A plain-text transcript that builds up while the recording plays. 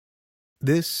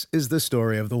This is the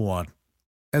story of the one.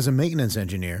 As a maintenance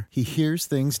engineer, he hears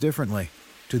things differently.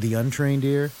 To the untrained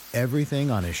ear,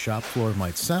 everything on his shop floor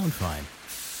might sound fine,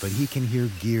 but he can hear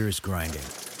gears grinding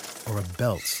or a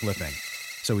belt slipping.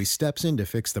 So he steps in to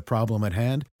fix the problem at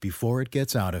hand before it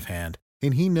gets out of hand.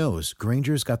 And he knows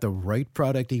Grainger's got the right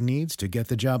product he needs to get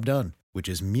the job done, which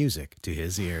is music to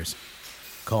his ears.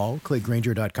 Call, click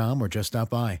Grainger.com, or just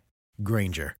stop by.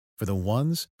 Grainger, for the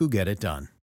ones who get it done.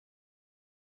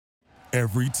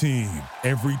 Every team,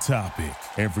 every topic,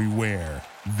 everywhere.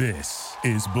 This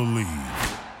is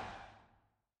Believe.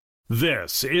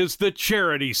 This is the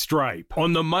Charity Stripe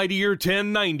on the Mightier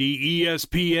 1090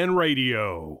 ESPN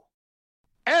Radio.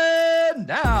 And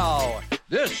now,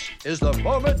 this is the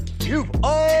moment you've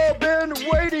all been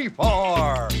waiting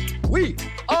for. We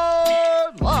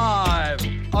are live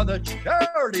on the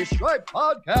Charity Stripe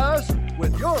podcast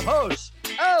with your hosts,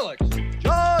 Alex,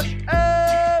 Josh,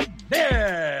 and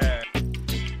Nick.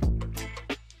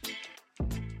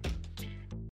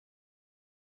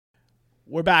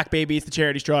 We're back, baby. It's the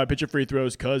Charity Stripe. Pitch your free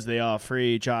throws because they are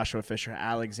free. Joshua Fisher,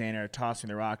 Alexander, Tossing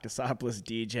the Rock, Desopolis,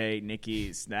 DJ,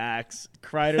 Nikki, Snacks,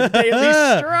 Kreider, the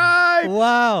Daily Stripe.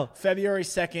 Wow. February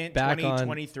 2nd,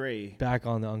 2023. Back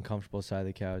on the uncomfortable side of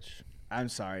the couch. I'm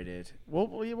sorry, dude. We'll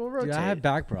rotate. Dude, I have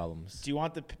back problems. Do you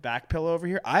want the back pillow over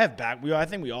here? I have back. I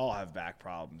think we all have back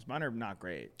problems. Mine are not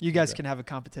great. You guys can have a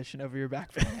competition over your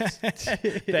back problems.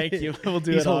 Thank you. We'll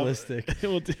do He's it holistic.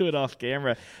 We'll do it off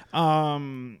camera.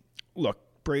 Look,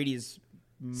 Brady's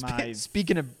my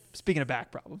speaking of back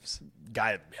problems.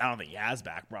 Guy. I don't think he has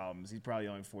back problems. He's probably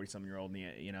only 40-something-year-old,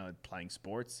 playing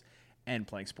sports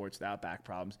without back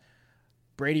problems.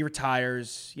 Brady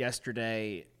retires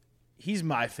yesterday. He's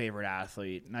my favorite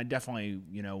athlete, and I definitely,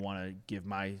 want to give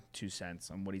my 2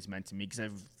 cents on what he's meant to me because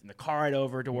I've in the car ride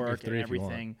over to work and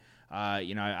everything.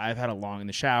 I've had a long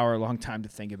time to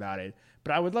think about it.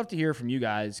 But I would love to hear from you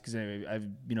guys because I've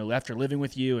after living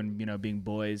with you and being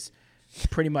boys,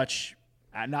 pretty much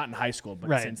not in high school,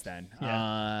 but since then.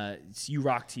 Yeah. You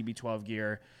rock TB12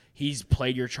 gear. He's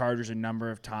played your Chargers a number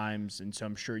of times, and so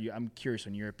I'm curious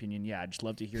on your opinion. Yeah, I'd just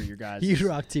love to hear your guys. You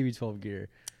rock TB12 gear.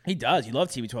 He does. You love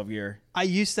TB12 gear. I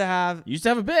used to have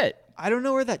a bit. I don't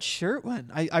know where that shirt went.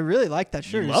 I really liked that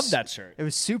shirt. You loved that shirt. It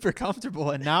was super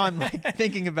comfortable, and now I'm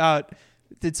thinking about,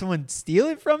 did someone steal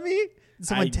it from me? Did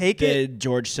someone take it?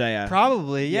 George Saya.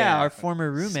 Probably, yeah, our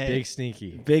former roommate. Big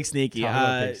sneaky. Big sneaky.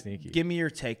 Big sneaky. Give me your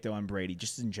take, though, on Brady,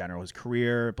 just in general, his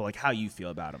career, but how you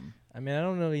feel about him. I mean, I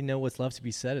don't really know what's left to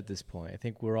be said at this point. I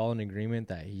think we're all in agreement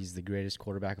that he's the greatest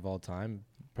quarterback of all time,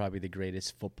 probably the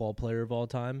greatest football player of all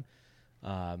time.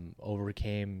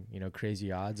 Overcame,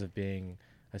 crazy odds of being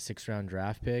a 6th-round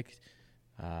draft pick.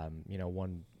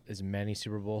 Won as many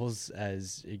Super Bowls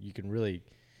as you can really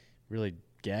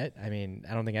get. I mean,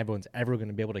 I don't think everyone's ever going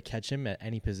to be able to catch him at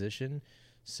any position.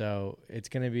 So it's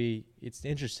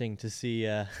interesting to see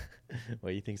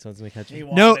what you think someone's going to catch him. He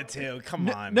wanted to. Come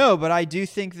on. No, but I do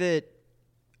think that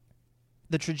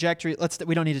the trajectory,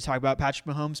 we don't need to talk about Patrick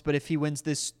Mahomes, but if he wins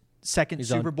this second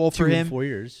Super Bowl for him, 4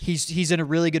 years. He's in a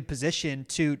really good position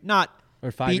to not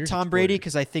beat Tom Brady,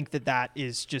 because I think that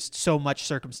is just so much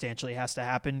circumstantially has to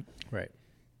happen. Right.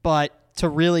 But to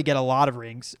really get a lot of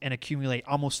rings and accumulate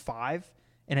almost 5,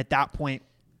 and at that point,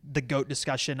 the GOAT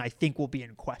discussion, I think, will be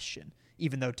in question,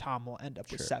 even though Tom will end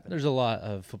up with 7. There's a lot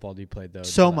of football to be played, though.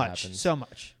 So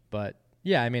much. But,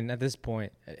 yeah, I mean, at this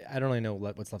point, I don't really know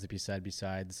what's left to be said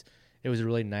besides it was a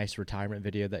really nice retirement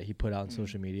video that he put out on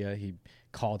social media. He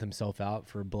called himself out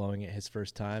for blowing it his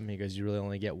first time. He goes, you really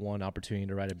only get one opportunity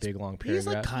to write a big, long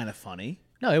paragraph. He's kind of funny.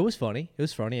 No, it was funny. It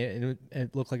was funny.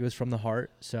 It looked like it was from the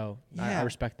heart. So I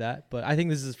respect that. But I think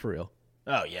this is for real.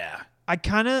 Oh, yeah. I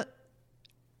kind of,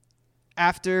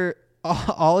 after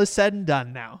all is said and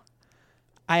done now,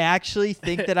 I actually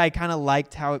think that I kind of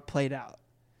liked how it played out,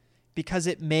 because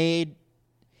it made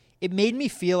me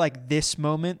feel like this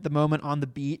moment, the moment on the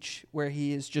beach where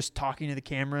he is just talking to the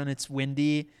camera and it's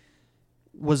windy,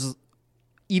 was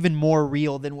even more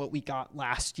real than what we got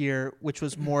last year, which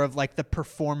was more of like the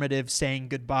performative saying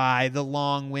goodbye, the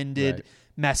long-winded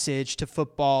message to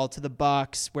football, to the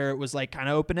Bucs, where it was like kind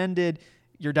of open-ended.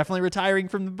 You're definitely retiring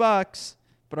from the Bucs,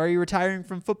 but are you retiring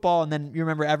from football? And then you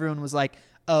remember everyone was like,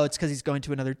 oh, it's because he's going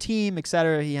to another team,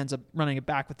 etc. He ends up running it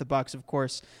back with the Bucs, of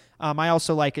course. I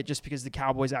also like it just because the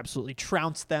Cowboys absolutely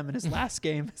trounced them in his last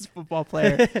game as a football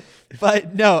player.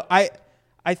 But no, I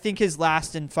think his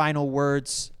last and final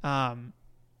words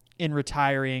in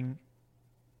retiring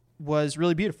was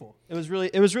really beautiful. It was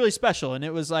really special, and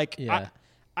it was like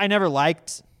I never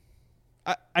liked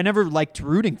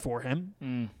rooting for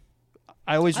him.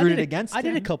 I always rooted against him. I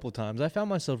did a couple times. I found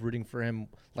myself rooting for him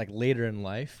like later in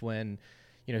life when,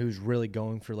 he was really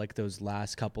going for like those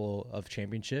last couple of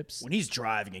championships. When he's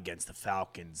driving against the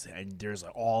Falcons and there's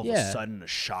all of a sudden a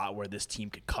shot where this team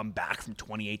could come back from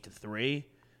 28-3,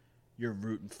 you're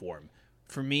rooting for him.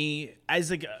 For me,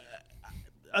 as like,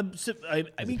 I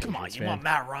mean, come on, you want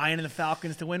Matt Ryan and the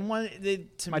Falcons to win one?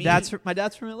 My dad's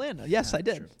from Atlanta. Yes, I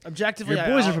did. True. Objectively, your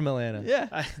boys are from Atlanta.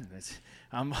 Yeah,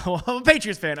 I'm a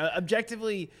Patriots fan.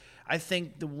 Objectively, I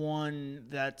think the one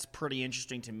that's pretty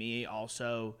interesting to me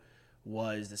also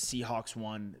was the Seahawks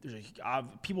one.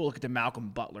 People look at the Malcolm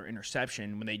Butler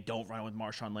interception when they don't run it with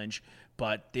Marshawn Lynch,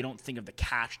 but they don't think of the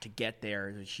catch to get there.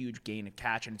 It's a huge gain of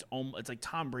catch, and it's like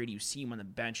Tom Brady. You see him on the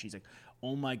bench, he's like,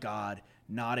 oh my God,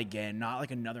 not again, not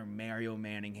like another Mario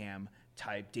Manningham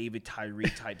type, David Tyree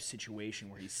type situation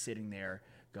where he's sitting there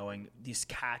going, these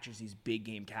catches, these big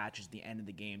game catches at the end of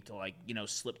the game to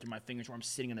slip through my fingers where I'm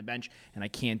sitting on the bench and I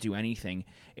can't do anything.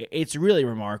 It's really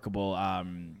remarkable,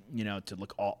 to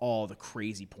look all the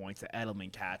crazy points, the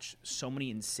Edelman catch, so many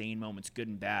insane moments, good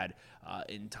and bad,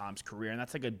 in Tom's career. And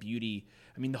that's like a beauty.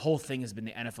 I mean, the whole thing has been,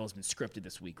 the NFL has been scripted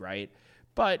this week, right?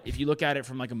 But if you look at it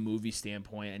from like a movie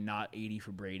standpoint and not 80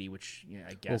 for Brady, which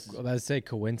I guess I would say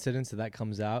coincidence that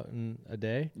comes out in a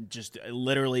day. Just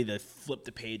literally the flip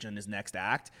the page on his next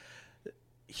act.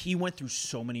 He went through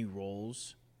so many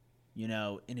roles,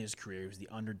 in his career. He was the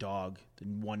underdog, the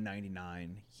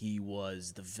 199. He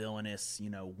was the villainous,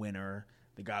 winner.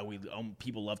 The guy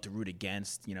people love to root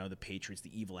against, the Patriots,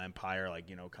 the evil empire,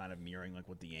 kind of mirroring like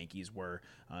what the Yankees were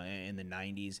in the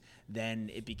 90s.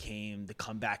 Then it became the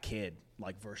comeback kid,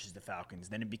 versus the Falcons.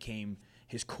 Then it became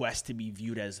his quest to be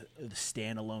viewed as the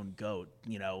standalone GOAT,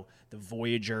 the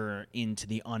voyager into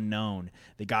the unknown,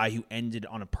 the guy who ended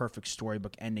on a perfect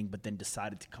storybook ending, but then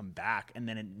decided to come back and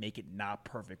then make it not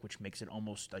perfect, which makes it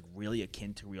almost like really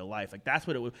akin to real life. Like that's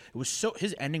what it was. It was so,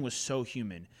 his ending was so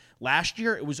human. Last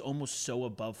year, it was almost so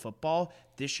above football.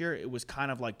 This year, it was kind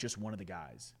of like just one of the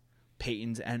guys.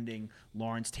 Peyton's ending,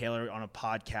 Lawrence Taylor on a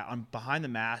podcast, on Behind the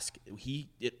Mask,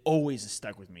 it always has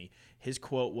stuck with me. His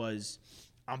quote was,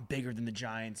 I'm bigger than the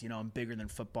Giants, I'm bigger than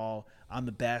football. I'm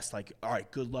the best. Like, all right,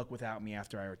 good luck without me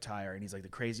after I retire. And he's like, the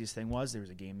craziest thing was there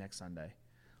was a game next Sunday.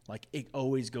 Like, it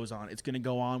always goes on. It's going to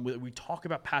go on. We talk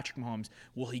about Patrick Mahomes.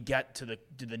 Will he get to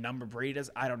the number Brady does?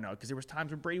 I don't know, because there was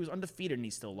times when Brady was undefeated and he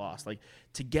still lost. Like,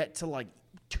 to get to,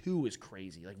 2 is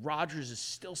crazy. Like, Rodgers is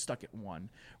still stuck at 1.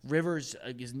 Rivers,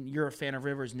 you're a fan of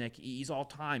Rivers, Nick. He's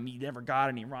all-time. He never got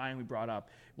any. Ryan, we brought up.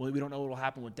 Well, we don't know what will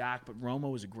happen with Dak, but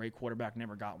Romo was a great quarterback,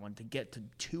 never got one. To get to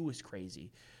 2 is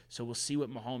crazy. So we'll see what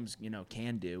Mahomes,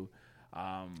 can do.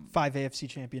 5 AFC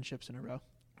championships in a row.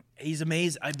 He's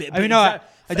amazing.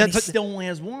 He still only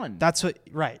has 1. That's what.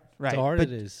 Right. How hard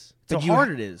it is.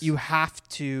 It is. You have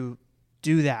to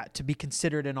do that to be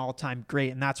considered an all-time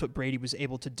great, and that's what Brady was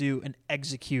able to do and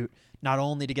execute. Not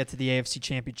only to get to the AFC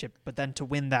Championship, but then to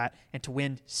win that and to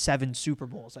win 7 Super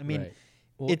Bowls. I mean,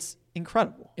 it's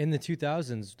incredible. In the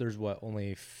 2000s, there's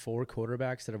only 4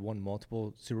 quarterbacks that have won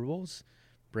multiple Super Bowls.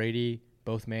 Brady,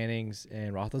 both Mannings,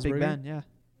 and Roethlisberger. Big Ben, yeah.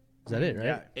 Is that it,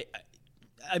 right? Yeah.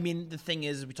 I mean, the thing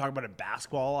is, we talk about it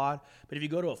basketball a lot, but if you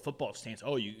go to a football stance,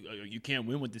 you can't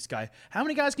win with this guy. How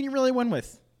many guys can you really win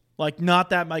with?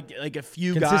 Not that, like a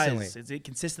few guys. Is it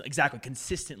consistent? Exactly,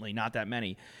 consistently, not that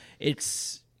many.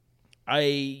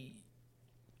 I'm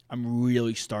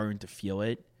really starting to feel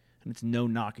it, and it's no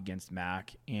knock against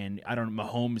Mac. And I don't know,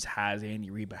 Mahomes has Andy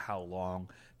Reid, but how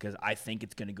long? Because I think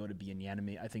it's going to go to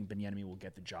Bieniemy. I think Bieniemy will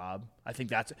get the job. I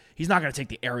think he's not going to take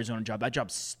the Arizona job. That job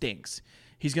stinks.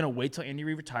 He's going to wait till Andy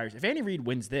Reid retires. If Andy Reid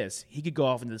wins this, he could go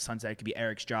off into the sunset. It could be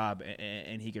Eric's job,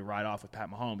 and he could ride off with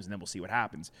Pat Mahomes, and then we'll see what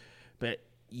happens. But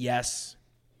yes,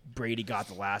 Brady got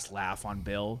the last laugh on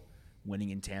Bill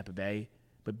winning in Tampa Bay.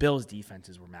 But Bill's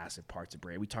defenses were massive parts of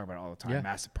Brady. We talk about it all the time. Yeah.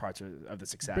 Massive parts of the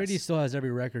success. Brady still has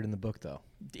every record in the book, though.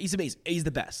 He's amazing. He's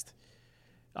the best.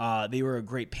 They were a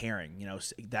great pairing.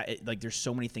 There's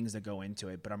so many things that go into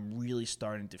it, but I'm really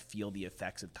starting to feel the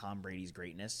effects of Tom Brady's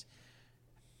greatness.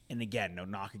 And again, no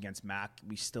knock against Mac.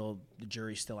 The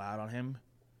jury's still out on him,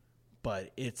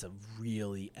 but it's a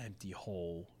really empty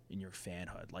hole in your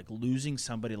fanhood. Like losing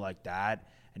somebody like that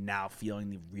and now feeling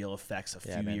the real effects a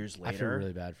few years later. I feel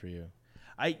really bad for you.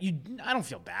 I don't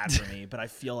feel bad for me, but I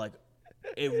feel like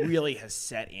it really has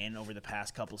set in over the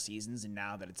past couple seasons, and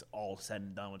now that it's all said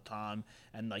and done with Tom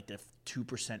and the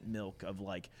 2% milk of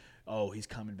he's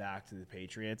coming back to the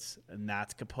Patriots, and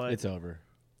that's kaput. It's over.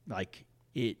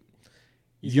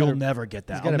 You'll never get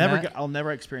that. I'll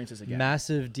never experience this again.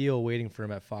 Massive deal waiting for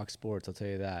him at Fox Sports. I'll tell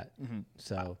you that. Mm-hmm.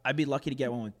 So I'd be lucky to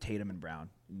get one with Tatum and Brown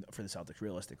for the Celtics.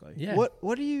 Realistically, yeah.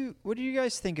 What do you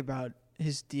guys think about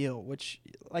his deal, which,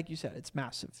 like you said, it's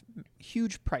massive,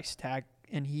 huge price tag,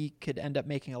 and he could end up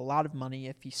making a lot of money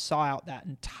if he saw out that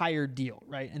entire deal,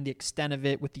 right? And the extent of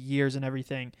it with the years and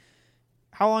everything.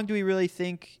 How long do we really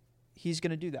think he's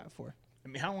going to do that for? I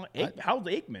mean, how long? How's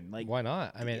Aikman? Like, why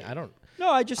not? I mean, I don't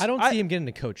see him getting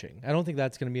into coaching. I don't think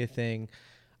that's going to be a thing.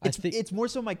 It's more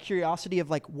so my curiosity of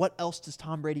like, what else does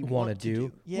Tom Brady want to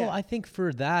do? Yeah. Well, I think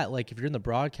for that, like if you're in the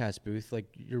broadcast booth, like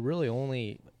you're really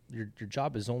only your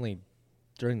job is only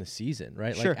during the season,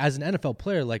 right? Sure. Like as an NFL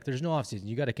player, like there's no off season.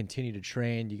 You got to continue to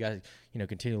train. You got to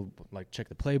continue like check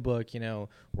the playbook,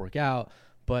 work out.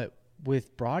 But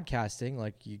with broadcasting,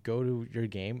 like you go to your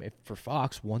game for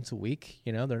Fox once a week.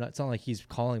 It's not like he's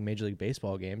calling Major League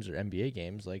Baseball games or NBA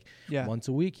games. Like once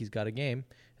a week, he's got a game,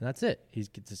 and that's it. He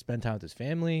gets to spend time with his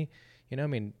family. I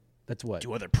mean, that's what.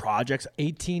 Do other projects.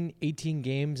 18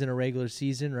 games in a regular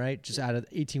season, right? Just out of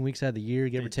 18 weeks out of the year,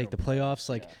 give or take the playoffs.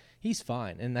 Like he's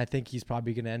fine, and I think he's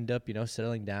probably going to end up,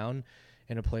 settling down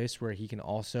in a place where he can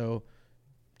also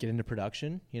get into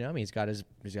production. I mean, he's got his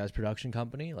production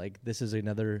company. Like this is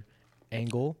another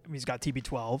angle. I mean, he's got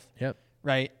TB12. Yep.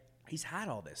 Right. He's had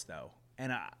all this though,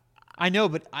 and I know,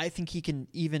 but I think he can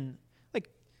even like.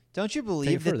 Don't you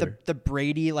believe that the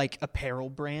Brady like apparel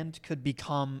brand could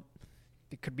become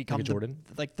like Jordan?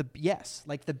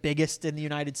 The biggest in the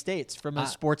United States from a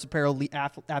sports apparel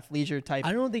athleisure type.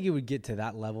 I don't think it would get to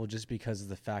that level just because of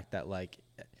the fact that like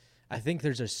I think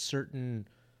there's a certain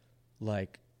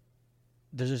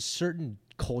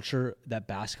culture that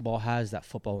basketball has that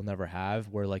football will never have,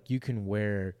 where like you can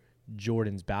wear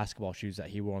Jordan's basketball shoes that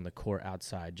he wore on the court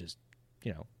outside, just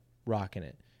rocking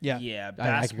it. Yeah.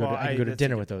 Basketball. I could go to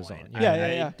dinner with those on.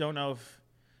 Yeah. I don't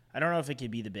know if it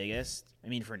could be the biggest. I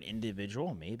mean, for an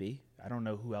individual, maybe. I don't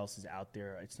know who else is out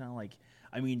there. It's not like,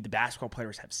 I mean, the basketball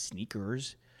players have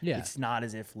sneakers. Yeah. It's not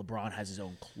as if LeBron has his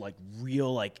own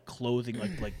real clothing,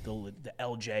 like the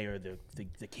LJ or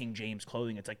the King James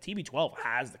clothing. It's like TB12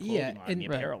 has the clothing line, the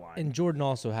apparel line. And Jordan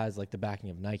also has like the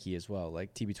backing of Nike as well.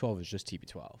 Like TB12 is just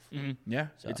TB12. Mm-hmm. Yeah.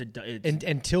 So,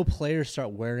 until players start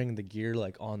wearing the gear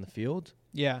like on the field.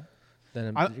 Yeah.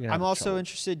 Then I'm also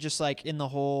interested just like in the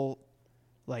whole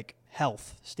like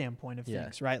health standpoint of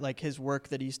things, right? Like his work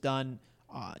that he's done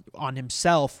on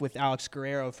himself with Alex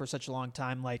Guerrero for such a long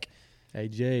time, like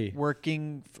AJ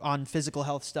working on physical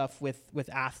health stuff with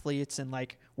athletes and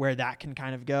like where that can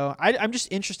kind of go. I'm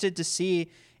just interested to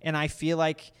see, and I feel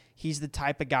like he's the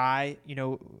type of guy,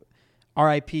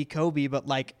 RIP Kobe, but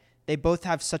like they both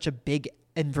have such a big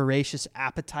and voracious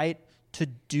appetite to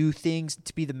do things,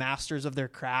 to be the masters of their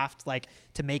craft, like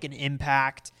to make an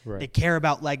impact. Right. They care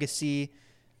about legacy.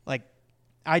 Like,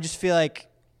 I just feel like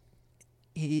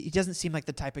he doesn't seem like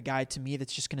the type of guy to me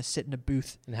that's just going to sit in a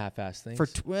booth and half-ass things.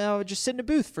 Just sit in a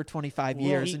booth for 25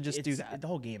 years and just do that. The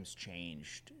whole game's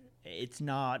changed. It's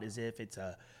not as if it's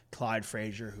a Clyde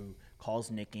Frazier who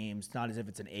calls nicknames. It's not as if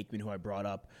it's an Aikman who I brought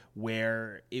up,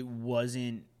 where it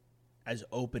wasn't as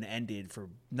open-ended for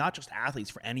not just athletes,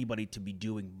 for anybody to be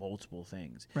doing multiple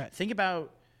things. Right. Think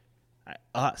about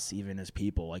us, even as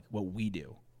people, like what we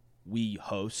do. We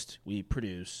host, we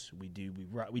produce, we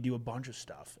do a bunch of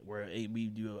stuff where we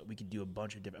could do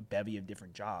a bevy of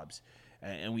different jobs,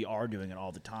 and we are doing it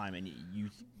all the time. And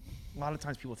a lot of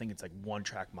times people think it's like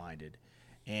one-track minded,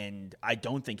 and I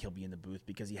don't think he'll be in the booth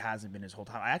because he hasn't been his whole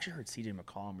time. I actually heard CJ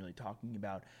McCollum really talking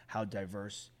about how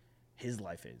diverse his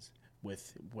life is,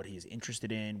 with what he is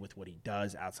interested in, with what he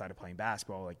does outside of playing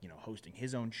basketball, like hosting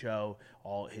his own show,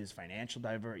 all his financial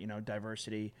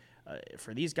diversity.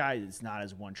 For these guys, it's not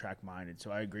as one-track minded.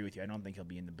 So I agree with you. I don't think he'll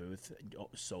be in the booth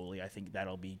solely. I think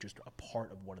that'll be just a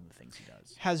part of one of the things he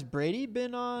does. Has Brady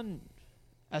been on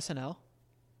SNL?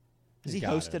 Has he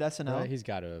hosted SNL? Right? He's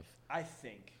got to have. I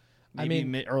think.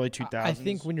 Maybe early 2000s. I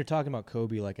think when you're talking about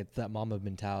Kobe, like it's that Mamba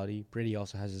mentality. Brady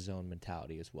also has his own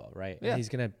mentality as well, right? Yeah. And he's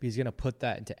gonna put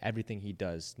that into everything he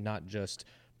does, not just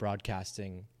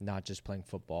broadcasting, not just playing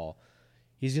football.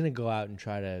 He's gonna go out and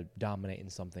try to dominate in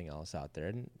something else out there.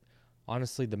 And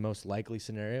honestly, the most likely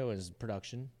scenario is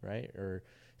production, right, or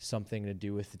something to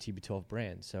do with the TB12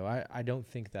 brand. So I don't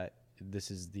think that this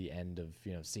is the end of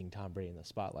seeing Tom Brady in the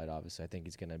spotlight. Obviously, I think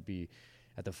he's gonna be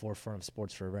at the forefront of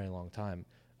sports for a very long time.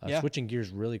 Switching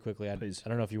gears really quickly, I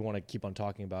don't know if you want to keep on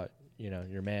talking about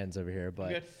your man's over here,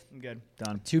 but I'm good.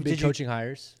 Done. Two big coaching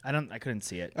hires. I couldn't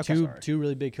see it. Okay. Two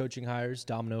really big coaching hires.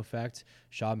 Domino effect.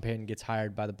 Sean Payton gets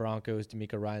hired by the Broncos.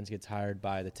 DeMeco Ryans gets hired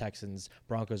by the Texans.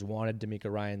 Broncos wanted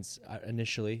DeMeco Ryans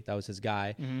initially. That was his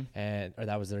guy, or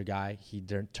that was their guy. He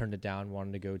turned it down.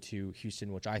 Wanted to go to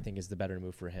Houston, which I think is the better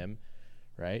move for him.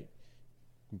 Right.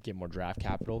 Get more draft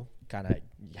capital, kind of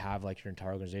have like your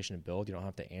entire organization to build. You don't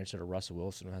have to answer to Russell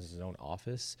Wilson, who has his own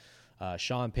office.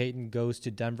 Sean Payton goes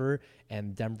to Denver,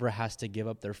 and Denver has to give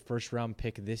up their first-round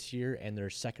pick this year and their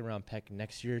second-round pick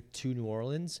next year to New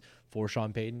Orleans for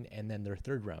Sean Payton, and then their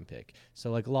third-round pick.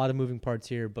 So, like, a lot of moving parts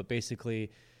here, but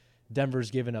basically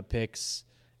Denver's given up picks,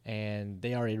 and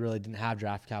they already really didn't have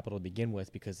draft capital to begin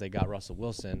with because they got Russell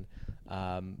Wilson.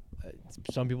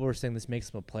 Some people are saying this makes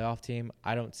them a playoff team.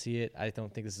 I don't see it. I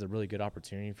don't think this is a really good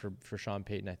opportunity for Sean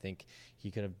Payton. I think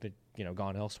he could have been,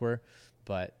 gone elsewhere,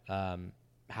 but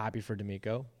happy for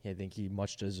D'Amico. I think he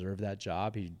much deserved that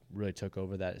job. He really took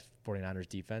over that 49ers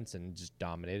defense and just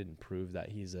dominated and proved that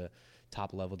he's a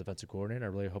top-level defensive coordinator. I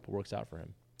really hope it works out for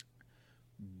him.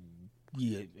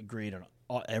 Yeah, agreed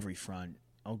on every front.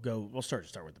 We'll start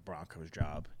with the Broncos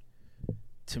job.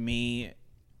 To me,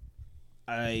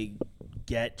 I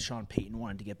get Sean Payton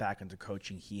wanting to get back into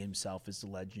coaching. He himself is the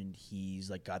legend. He's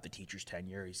got the teacher's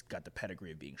tenure. He's got the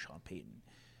pedigree of being Sean Payton.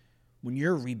 When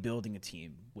you're rebuilding a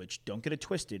team, which, don't get it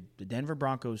twisted, the Denver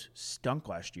Broncos stunk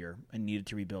last year and needed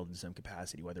to rebuild in some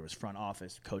capacity, whether it was front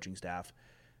office, coaching staff.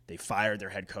 They fired their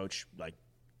head coach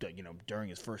during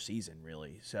his first season,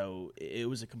 really. So it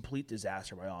was a complete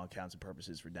disaster by all accounts and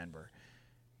purposes for Denver.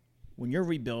 When you're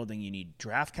rebuilding, you need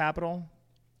draft capital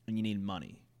and you need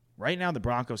money. Right now, the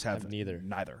Broncos have neither.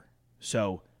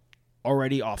 So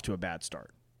already off to a bad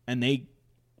start. And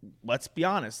let's be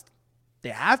honest, they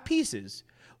have pieces.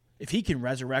 If he can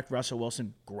resurrect Russell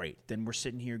Wilson, great. Then we're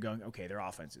sitting here going, okay, their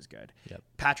offense is good. Yep.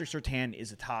 Patrick Surtain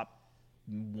is a top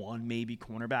one, maybe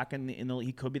cornerback in the league.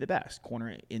 He could be the best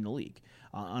corner in the league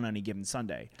on any given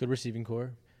Sunday. Good receiving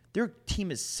core. Their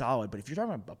team is solid, but if you're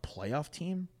talking about a playoff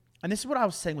team, and this is what I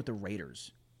was saying with the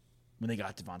Raiders when they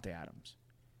got Devontae Adams,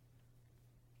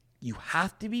 you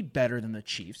have to be better than the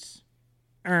Chiefs.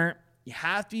 You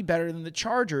have to be better than the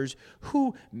Chargers,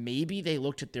 who maybe they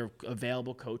looked at their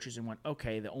available coaches and went,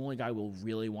 okay, the only guy we'll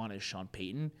really want is Sean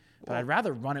Payton. But I'd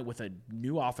rather run it with a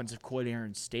new offensive coordinator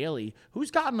in Staley, who's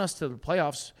gotten us to the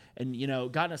playoffs and,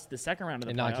 gotten us to the second round of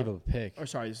the playoffs. And not give up a pick.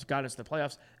 He's gotten us to the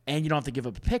playoffs, and you don't have to give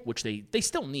up a pick, which they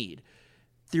still need.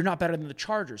 They're not better than the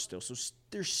Chargers still. So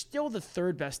they're still the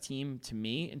third best team to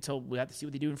me until we have to see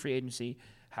what they do in free agency,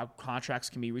 how contracts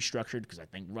can be restructured, because I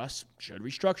think Russ should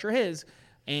restructure his,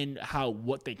 and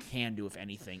what they can do, if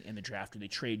anything, in the draft. Do they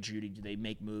trade Judy? Do they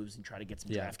make moves and try to get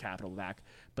some draft capital back?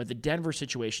 But the Denver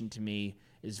situation, to me,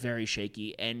 is very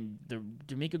shaky. And the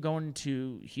D'Amico going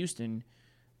to Houston,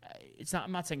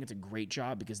 I'm not saying it's a great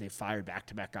job because they fired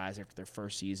back-to-back guys after their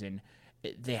first season.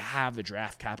 They have the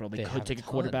draft capital. They could take a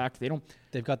quarterback.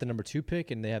 They've got the number 2 pick,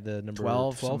 and they have the number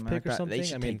 12 pick or something. They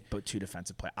should take 2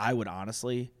 defensive players.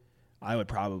 I would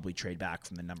probably trade back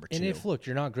from the number 2. And if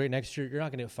you're not great next year, you're not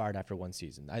going to get fired after one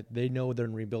season. They know they're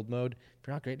in rebuild mode. If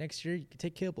you're not great next year, you can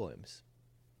take Caleb Williams.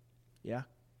 Yeah,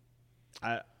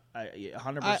 I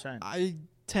 100%. I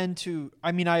tend to.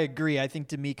 I agree. I think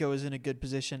D'Amico is in a good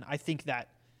position. I think that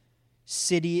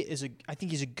City I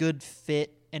think he's a good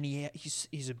fit, and he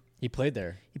played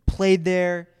there. He played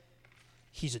there.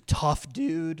 He's a tough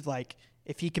dude.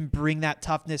 If he can bring that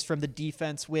toughness from the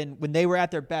defense when they were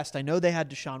at their best, I know they had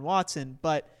Deshaun Watson,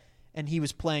 and he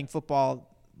was playing football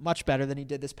much better than he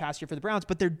did this past year for the Browns,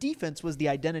 but their defense was the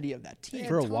identity of that team.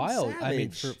 For a while,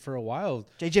 for a while.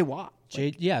 J.J. Watt.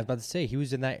 I was about to say, he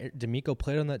was in that, D'Amico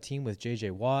played on that team with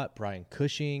J.J. Watt, Brian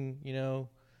Cushing,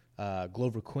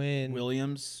 Glover Quinn.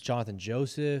 Williams. Jonathan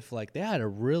Joseph. They had a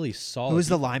really solid. Who was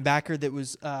the linebacker that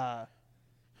was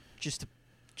just a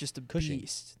Cushing.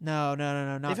 beast? No,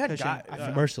 not They've Cushing.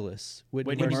 had Merciless.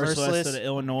 Whitney Merciless to the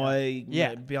Illinois.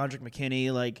 Yeah. Beyondrick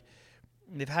McKinney.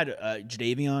 They've had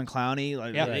Jadeveon Clowney.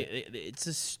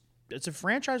 It's a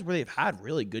franchise where they've had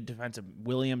really good defensive.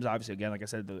 Williams, obviously, again, like I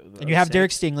said. And you have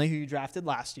Derek Stingley, who you drafted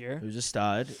last year. Who's a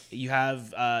stud. You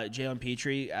have Jalen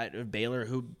Petrie at Baylor,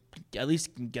 who at least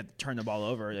can turn the ball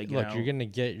over. You're going to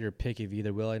get your pick of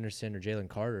either Will Anderson or Jalen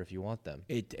Carter if you want them.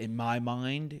 In my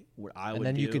mind, what I would do.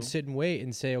 And then you could sit and wait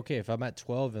and say, okay, if I'm at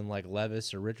 12 and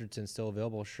Levis or Richardson still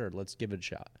available, sure, let's give it a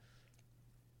shot.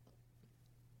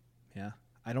 Yeah.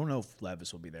 I don't know if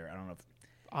Levis will be there.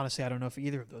 Honestly, I don't know if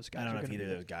either of those guys. I don't know if either of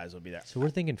those guys will be there. So we're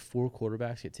thinking 4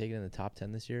 quarterbacks get taken in the top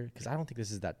 10 this year? Because I don't think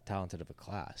this is that talented of a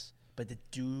class. But the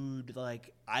dude,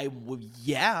 I'm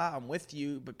with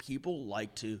you, but people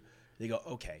they go,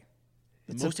 okay,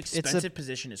 the most expensive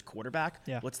position is quarterback.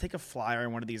 Yeah. Let's take a flyer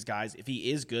on one of these guys. If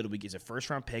he is good, he's a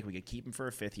first-round pick. We could keep him for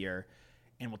a 5th year,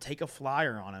 and we'll take a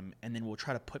flyer on him, and then we'll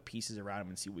try to put pieces around him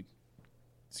and see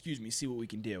what we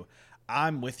can do.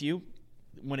 I'm with you.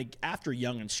 After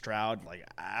Young and Stroud,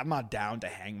 I'm not down to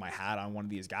hang my hat on one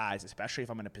of these guys, especially if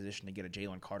I'm in a position to get a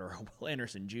Jalen Carter or a Will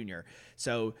Anderson Jr.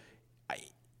 So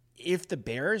if the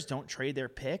Bears don't trade their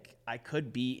pick, I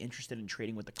could be interested in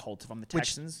trading with the Colts if I'm the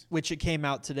Texans. Which it came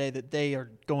out today that they are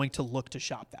going to look to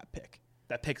shop that pick.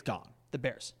 That pick's gone. The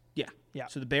Bears. Yeah. Yeah.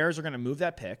 So the Bears are going to move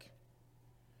that pick.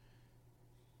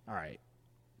 All right.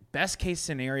 Best case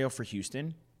scenario for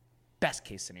Houston. Best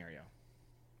case scenario.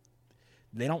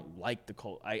 They don't like the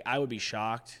Colts. I would be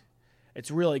shocked. It's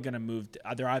really going to move.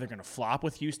 They're either going to flop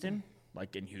with Houston,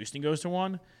 and Houston goes to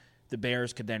 1. The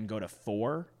Bears could then go to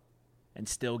 4 and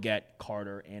still get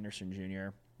Carter, Anderson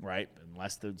Jr., right?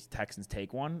 Unless the Texans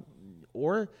take one.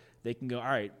 Or they can go, all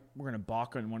right, we're going to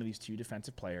balk on one of these 2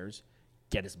 defensive players,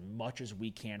 get as much as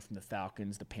we can from the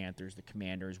Falcons, the Panthers, the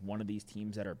Commanders, one of these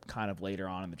teams that are kind of later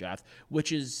on in the draft,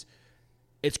 which is –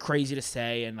 it's crazy to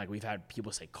say, and we've had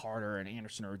people say Carter and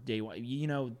Anderson are day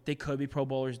one. They could be Pro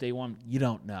Bowlers day one. You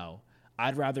don't know.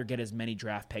 I'd rather get as many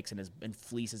draft picks and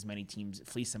fleece as many teams,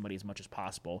 fleece somebody as much as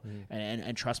possible,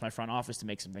 and trust my front office to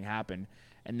make something happen.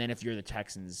 And then if you're the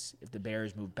Texans, if the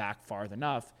Bears move back far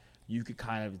enough, you could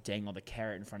kind of dangle the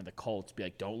carrot in front of the Colts, be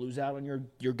like, don't lose out on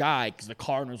your guy because the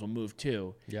Cardinals will move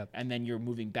too. Yep. And then you're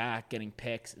moving back, getting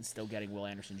picks, and still getting Will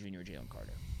Anderson Jr. or Jalen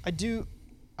Carter.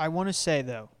 I want to say,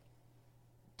 though,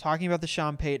 talking about the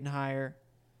Sean Payton hire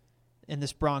and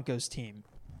this Broncos team,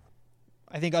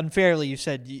 I think unfairly you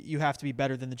said you have to be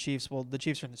better than the Chiefs. Well, the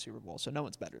Chiefs are in the Super Bowl, so no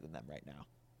one's better than them right now.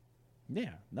 Yeah,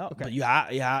 no. Okay.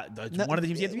 But one of the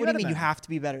teams you have to be What do better you mean than. you have to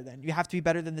be better than? You have to be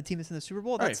better than the team that's in the Super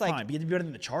Bowl? That's All right, fine. But you have to be better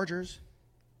than the Chargers.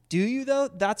 Do you, though?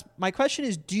 That's my question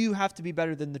is, do you have to be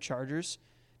better than the Chargers?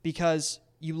 Because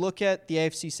you look at the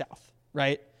AFC South,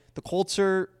 right? The Colts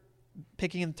are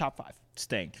picking in the top 5.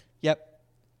 Stink. Yep.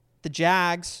 The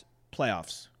Jags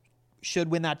Playoffs. should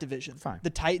win that division. Fine. The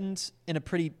Titans in a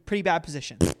pretty bad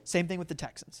position. Same thing with the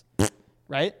Texans,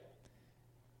 right?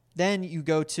 Then you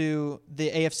go to the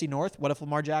AFC North. What if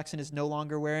Lamar Jackson is no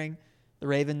longer wearing the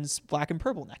Ravens black and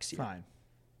purple next year? Fine.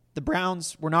 The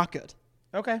Browns were not good.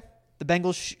 Okay. The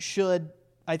Bengals should.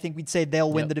 I think we'd say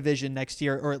they'll win the division next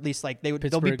year, or at least they'll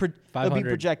be projected Tomlin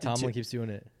to. keeps doing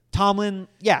it. Tomlin,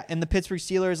 yeah, and the Pittsburgh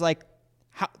Steelers,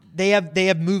 they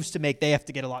have moves to make. They have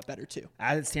to get a lot better too.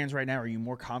 As it stands right now, are you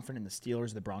more confident in the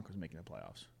Steelers or the Broncos making the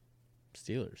playoffs?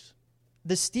 Steelers.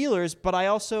 The Steelers, but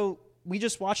we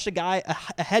just watched a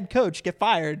head coach get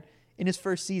fired in his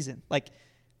first season.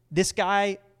 This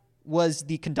guy was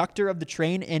the conductor of the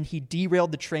train, and he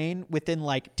derailed the train within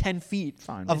 10 feet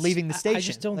of leaving the station. I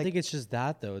just don't think it's just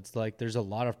that, though. It's there's a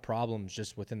lot of problems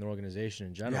just within the organization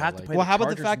in general. You have to play how about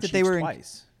Chargers the fact and that they Chiefs were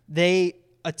twice.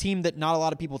 a team that not a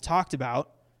lot of people talked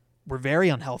about, were very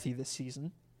unhealthy this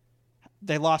season.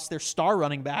 They lost their star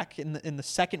running back in the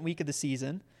second week of the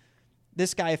season.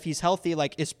 This guy, if he's healthy,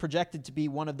 is projected to be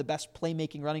one of the best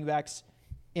playmaking running backs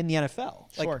in the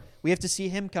NFL. Sure. We have to see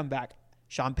him come back.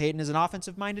 Sean Payton is an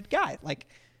offensive-minded guy.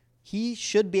 He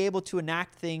should be able to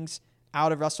enact things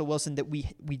out of Russell Wilson that we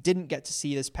didn't get to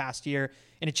see this past year.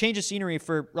 And a change of scenery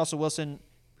for Russell Wilson,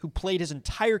 who played his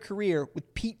entire career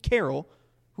with Pete Carroll,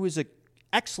 who is an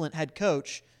excellent head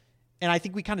coach. And I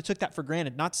think we kind of took that for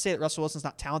granted. Not to say that Russell Wilson's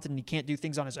not talented and he can't do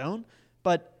things on his own,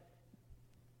 but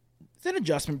it's an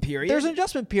adjustment period. There's an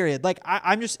adjustment period.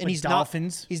 I'm just, and he's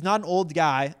Dolphins. He's not an old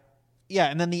guy. Yeah,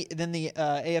 and then the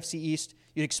AFC East,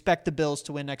 you'd expect the Bills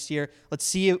to win next year. Let's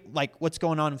see what's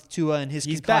going on with Tua and his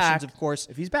concussions. Of course,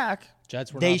 if he's back,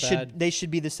 Jets were they not should bad. they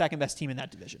should be the second best team in that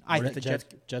division. I think the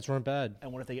Jets weren't bad.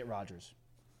 And what if they get Rodgers?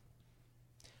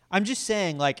 I'm just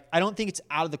saying, I don't think it's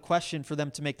out of the question for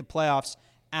them to make the playoffs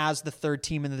as the third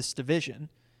team in this division.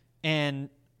 And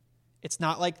it's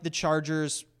not like the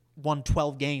Chargers won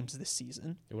 12 games this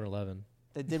season. They won 11.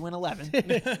 They did win 11.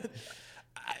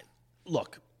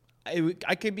 Look,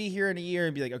 I could be here in a year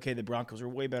and be like, okay, the Broncos are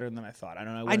way better than I thought.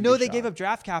 I know they gave up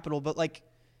draft capital, but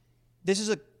this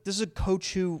is a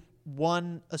coach who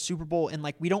won a Super Bowl, and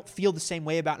we don't feel the same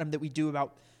way about him that we do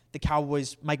about the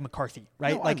Cowboys' Mike McCarthy,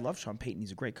 right? No, I love Sean Payton.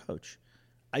 He's a great coach.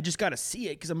 I just got to see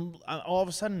it because I'm all of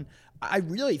a sudden I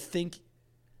really think.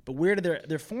 But where did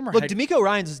their former look? DeMeco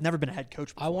Ryans has never been a head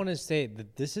coach before. I want to say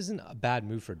that this isn't a bad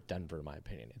move for Denver, in my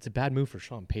opinion. It's a bad move for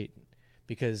Sean Payton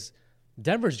because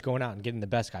Denver's going out and getting the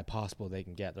best guy possible they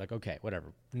can get. They're like, okay,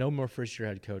 whatever. No more first-year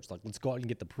head coach. Let's go out and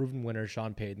get the proven winner,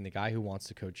 Sean Payton, the guy who wants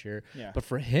to coach here. Yeah. But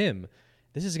for him,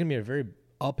 this is going to be a very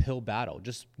uphill battle.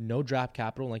 Just no draft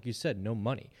capital, like you said, no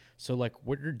money. So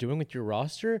what you're doing with your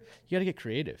roster, you got to get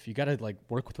creative. You got to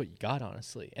work with what you got,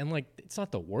 honestly. And it's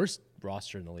not the worst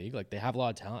roster in the league. They have a lot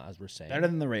of talent, as we're saying. Better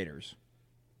than the Raiders.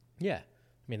 Yeah. I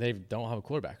mean, they don't have a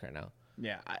quarterback right now.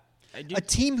 Yeah. I do. A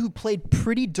team who played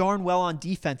pretty darn well on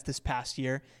defense this past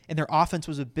year, and their offense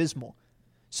was abysmal.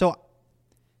 So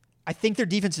I think their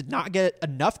defense did not get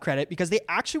enough credit because they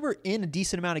actually were in a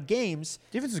decent amount of games.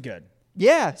 Defense is good.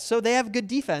 Yeah, so they have good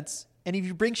defense. And if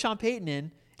you bring Sean Payton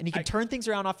in and he can turn things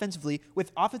around offensively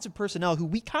with offensive personnel who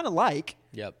we kind of like.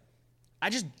 Yep.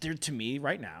 They're, to me,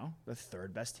 right now, the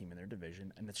third best team in their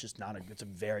division, and it's just it's a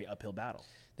very uphill battle.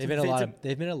 They've made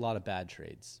a lot of bad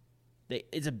trades.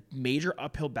 It's a major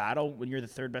uphill battle when you're the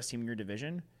third best team in your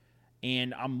division.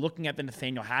 And I'm looking at the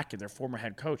Nathaniel Hackett, their former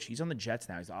head coach. He's on the Jets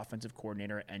now. He's the offensive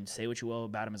coordinator. And say what you will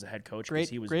about him as a head coach.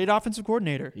 Great offensive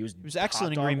coordinator. He was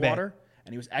excellent in Green Bay.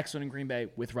 And he was excellent in Green Bay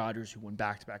with Rodgers, who won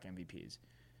back-to-back MVPs.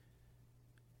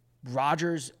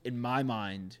 Rodgers, in my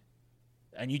mind,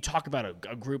 and you talk about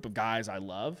a group of guys I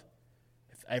love,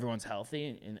 if everyone's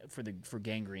healthy and for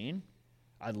gangrene,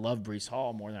 I love Breece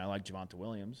Hall more than I like Javonte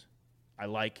Williams. I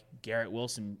like Garrett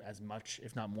Wilson as much,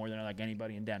 if not more, than I like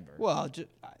anybody in Denver. Well,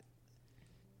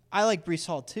 I like Breece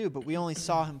Hall too, but we only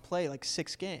saw him play like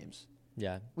 6 games.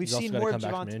 Yeah, we've He's seen also more come of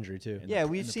back Javonte. from an injury too.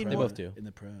 We've seen They more. both do in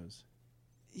the pros.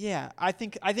 Yeah, I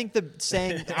think the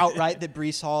saying outright that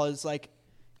Breece Hall is like,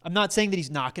 I'm not saying that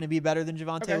he's not going to be better than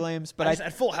Javonte Williams, but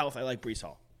at full health, I like Breece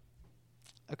Hall.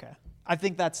 Okay, I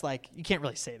think that's like you can't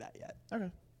really say that yet. Okay,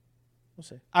 we'll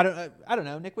see. I don't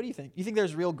know, Nick. What do you think? You think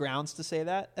there's real grounds to say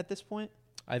that at this point?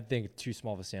 I think too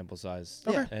small of a sample size.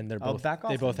 Okay. And they I'll back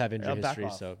off both have then. injury I'll back history,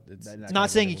 off. so it's Not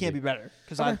saying he can't be better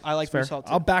because I like Breece Hall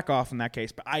too. I'll back off in that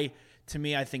case, but to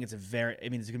me, I think it's it's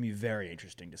going to be very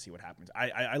interesting to see what happens.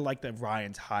 I like the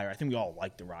Ryans hire. I think we all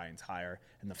like the Ryans hire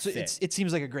and the fit. It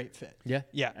seems like a great fit.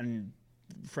 Yeah. And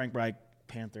Frank Reich,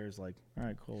 Panthers, like, all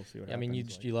right, cool. We'll see what happens. I mean,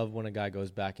 you love when a guy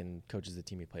goes back and coaches the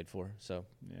team he played for. So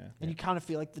And you kind of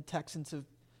feel like the Texans have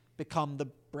become the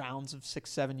Browns of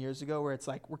 6-7 years ago, where it's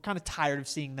like we're kind of tired of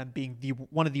seeing them being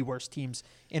one of the worst teams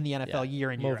in the NFL year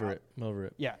in year out. I'm over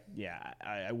it. Yeah.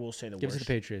 I will say Give it to the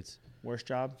Patriots. Worst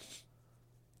job.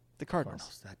 The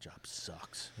Cardinals. That job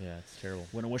sucks. Yeah, it's terrible.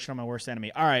 Wouldn't wish it on my worst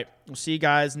enemy. All right, we'll see you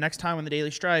guys next time on the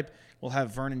Daily Stripe. We'll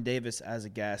have Vernon Davis as a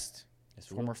guest.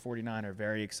 Former 49er,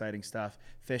 very exciting stuff.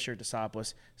 Fisher,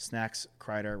 Desopoulos, Snacks,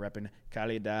 Kreider, repping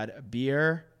Calidad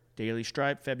Beer. Daily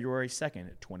Stripe, February 2nd,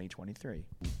 2023.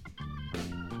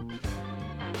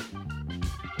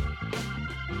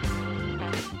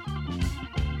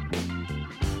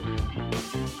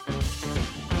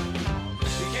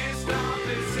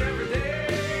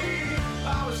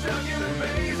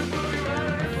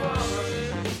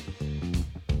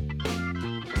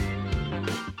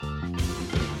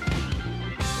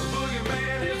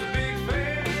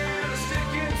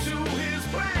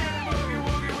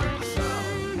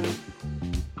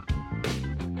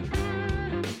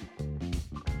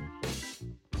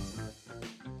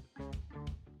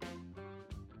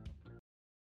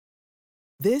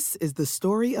 This is the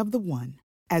story of the one.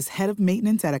 As head of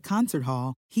maintenance at a concert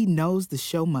hall, he knows the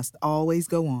show must always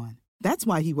go on. That's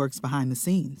why he works behind the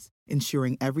scenes,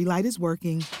 ensuring every light is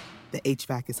working, the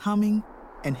HVAC is humming,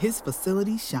 and his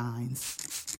facility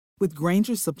shines. With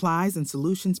Grainger's supplies and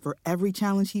solutions for every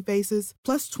challenge he faces,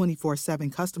 plus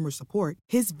 24/7 customer support,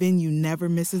 his venue never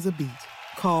misses a beat.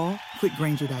 Call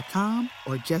quickgrainger.com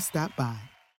or just stop by.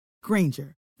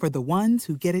 Grainger, for the ones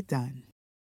who get it done.